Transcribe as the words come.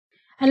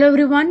Hello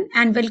everyone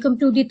and welcome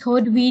to the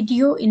third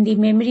video in the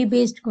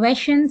memory-based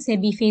question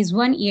SEBI Phase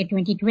 1 year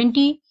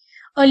 2020.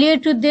 Earlier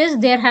to this,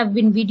 there have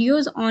been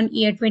videos on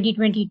year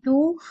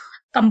 2022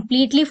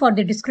 completely for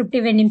the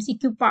descriptive and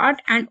MCQ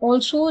part, and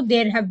also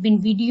there have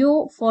been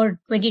video for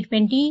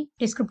 2020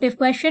 descriptive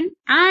question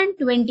and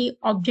 20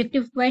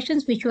 objective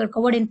questions which were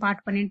covered in part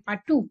 1 and part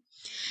 2.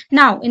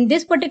 Now, in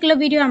this particular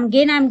video, I'm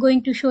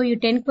going to show you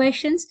 10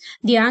 questions.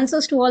 The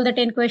answers to all the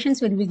 10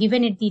 questions will be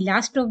given at the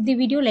last of the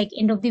video, like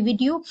end of the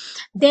video.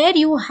 There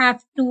you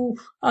have to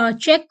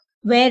check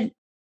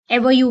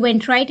wherever you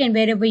went right and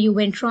wherever you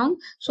went wrong.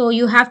 So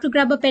you have to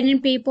grab a pen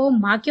and paper,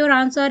 mark your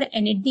answer,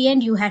 and at the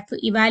end you have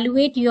to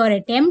evaluate your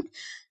attempt.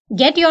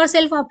 Get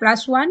yourself a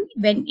 +1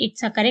 when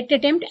it's a correct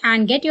attempt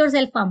and get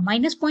yourself a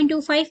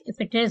 -0.25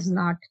 if it is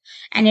not.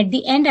 And at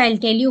the end, I'll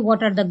tell you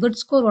what are the good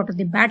score, what are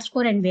the bad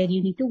score, and where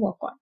you need to work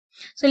on.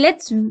 So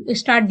let's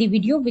start the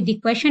video with the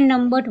question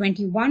number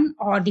 21,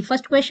 or the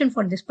first question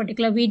for this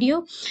particular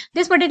video.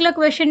 This particular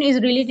question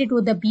is related to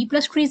the B+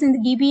 trees in the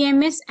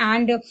DBMS,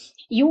 and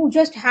you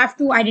just have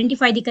to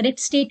identify the correct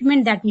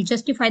statement that will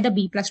justify the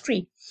B+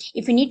 tree.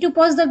 If you need to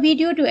pause the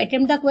video to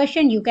attempt the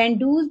question, you can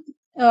do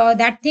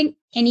that thing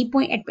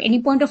at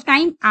any point of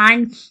time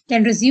and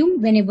can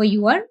resume whenever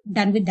you are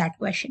done with that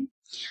question.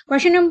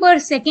 Question number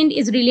second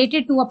is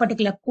related to a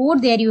particular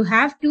code. There you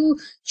have to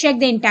check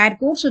the entire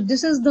code. So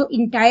this is the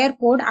entire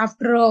code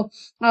after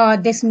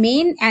this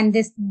main, and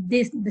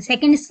the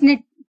second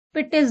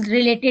snippet is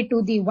related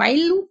to the while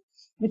loop,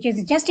 which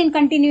is just in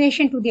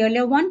continuation to the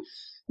earlier one.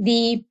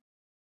 The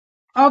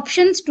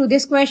options to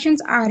these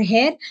questions are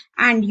here,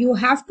 and you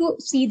have to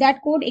see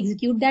that code,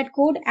 execute that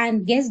code,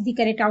 and guess the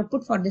correct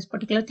output for this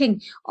particular thing,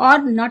 or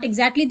not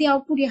exactly the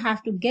output. You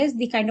have to guess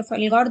the kind of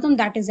algorithm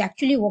that is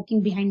actually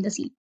working behind the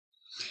scene.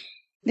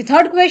 The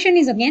third question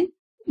is again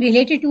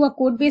related to a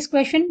code-based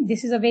question.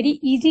 This is a very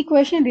easy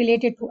question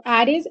related to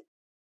arrays,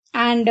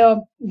 and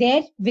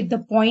there with the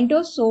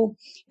pointers. So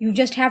you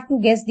just have to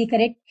guess the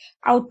correct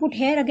output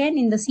here again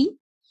in the C.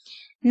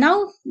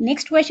 Now,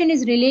 next question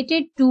is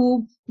related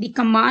to the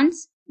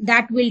commands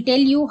that will tell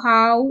you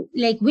how,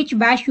 like which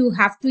bash you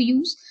have to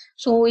use.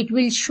 So it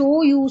will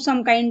show you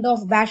some kind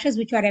of bashes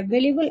which are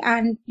available,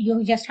 and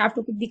you just have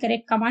to pick the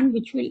correct command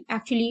which will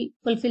actually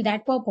fulfill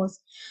that purpose.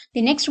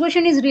 The next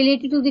question is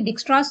related to the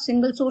Dijkstra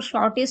single source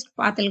shortest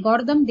path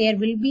algorithm. There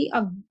will be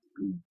a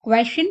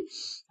question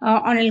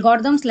on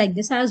algorithms like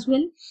this as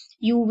well.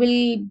 You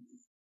will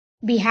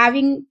be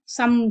having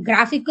some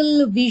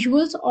graphical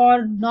visuals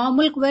or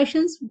normal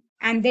questions,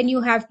 and then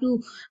you have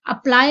to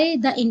apply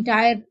the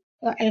entire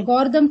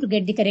algorithm to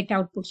get the correct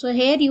output. So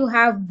here you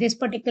have this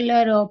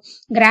particular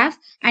graph,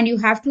 and you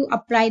have to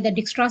apply the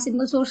Dijkstra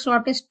single source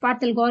shortest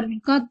path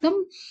algorithm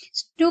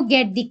to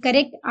get the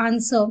correct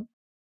answer.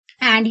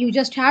 And you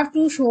just have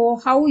to show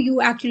how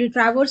you actually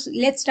traverse.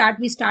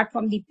 We start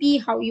from the P,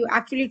 how you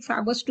actually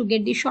traverse to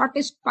get the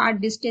shortest path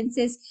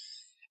distances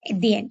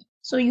at the end.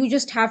 So you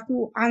just have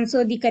to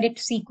answer the correct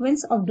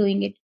sequence of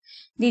doing it.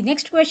 The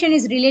next question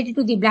is related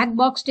to the black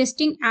box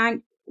testing,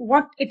 and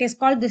what it is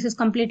called. This is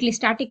completely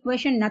static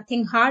question,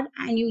 nothing hard,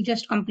 and you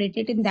just complete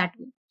it in that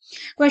way.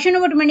 Question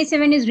number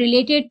 27 is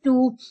related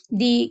to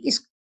the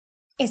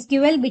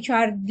SQL, which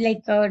are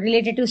like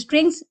related to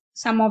strings,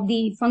 some of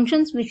the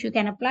functions which you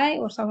can apply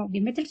or some of the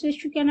methods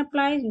which you can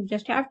apply. You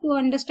just have to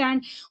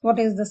understand what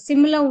is the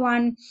similar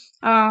one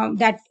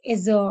that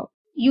is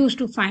used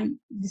to find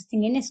this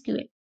thing in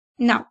SQL.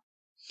 Now,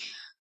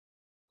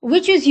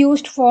 which is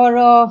used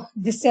for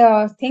this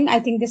thing. I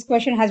think this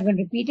question has been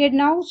repeated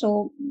now,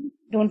 so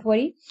don't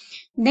worry.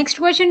 Next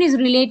question is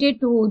related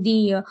to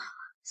the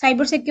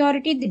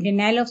cybersecurity, the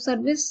denial of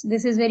service.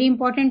 This is very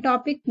important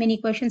topic. Many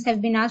questions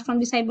have been asked from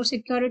the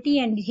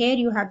cybersecurity, and here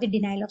you have the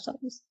denial of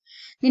service.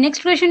 The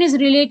next question is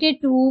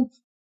related to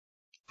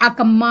a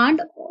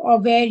command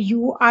where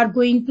you are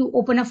going to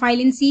open a file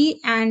in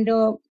C and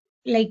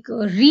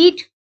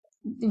read.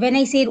 When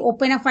I say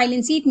open a file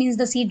in C, it means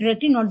the C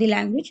directory, not the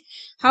language.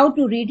 How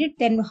to read it,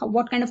 then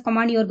what kind of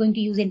command you are going to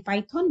use in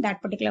Python.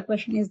 That particular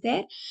question is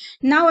there.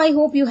 Now, I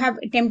hope you have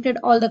attempted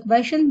all the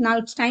questions. Now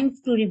it's time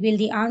to reveal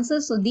the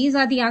answers. So these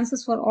are the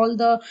answers for all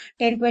the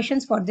 10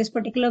 questions for this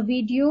particular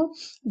video.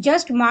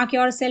 Just mark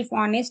yourself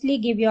honestly,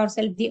 give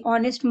yourself the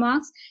honest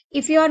marks.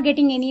 If you are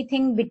getting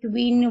anything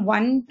between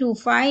 1 to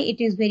 5,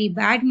 it is very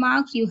bad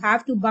marks. You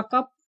have to buck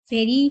up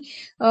very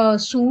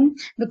soon,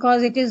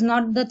 because it is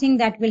not the thing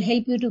that will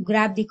help you to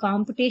grab the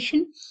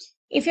competition.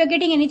 If you're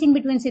getting anything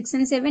between 6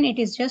 and 7, it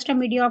is just a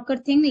mediocre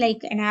thing,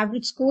 like an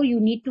average score. You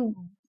need to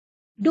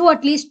do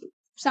at least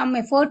some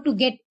effort to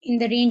get in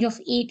the range of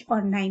 8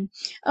 or 9.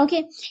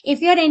 Okay, if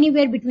you're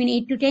anywhere between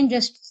 8 to 10,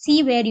 just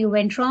see where you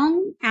went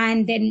wrong,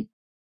 and then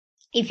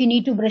if you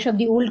need to brush up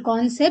the old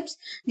concepts,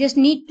 just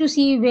need to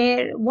see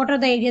what are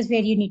the areas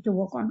where you need to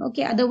work on.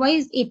 Okay,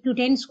 otherwise 8 to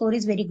 10 score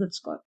is very good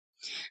score.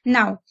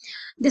 Now,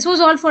 this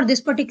was all for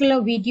this particular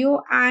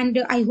video,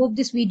 and I hope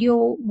this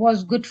video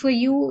was good for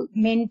you,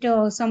 meant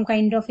some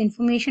kind of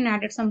information,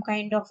 added some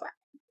kind of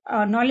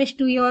knowledge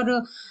to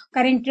your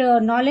current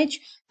knowledge.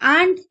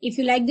 And if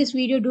you like this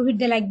video, do hit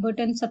the like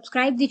button,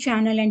 subscribe the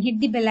channel and hit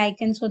the bell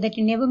icon so that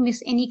you never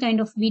miss any kind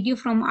of video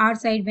from our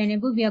side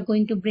whenever we are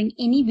going to bring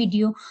any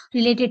video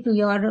related to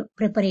your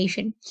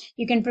preparation.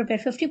 You can prepare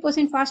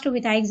 50% faster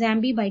with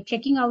iExamB by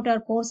checking out our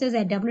courses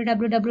at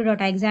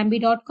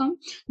www.iexamb.com.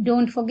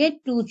 Don't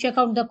forget to check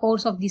out the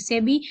course of the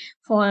SEBI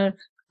for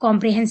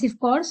comprehensive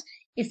course.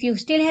 If you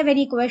still have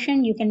any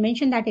question, you can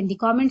mention that in the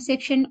comment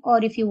section,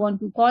 or if you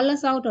want to call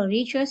us out or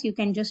reach us, you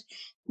can just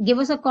give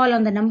us a call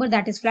on the number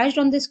that is flashed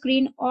on the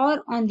screen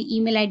or on the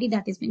email ID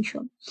that is being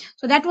shown.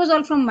 So that was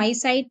all from my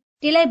side.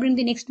 Till I bring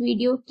the next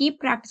video,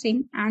 keep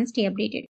practicing and stay updated.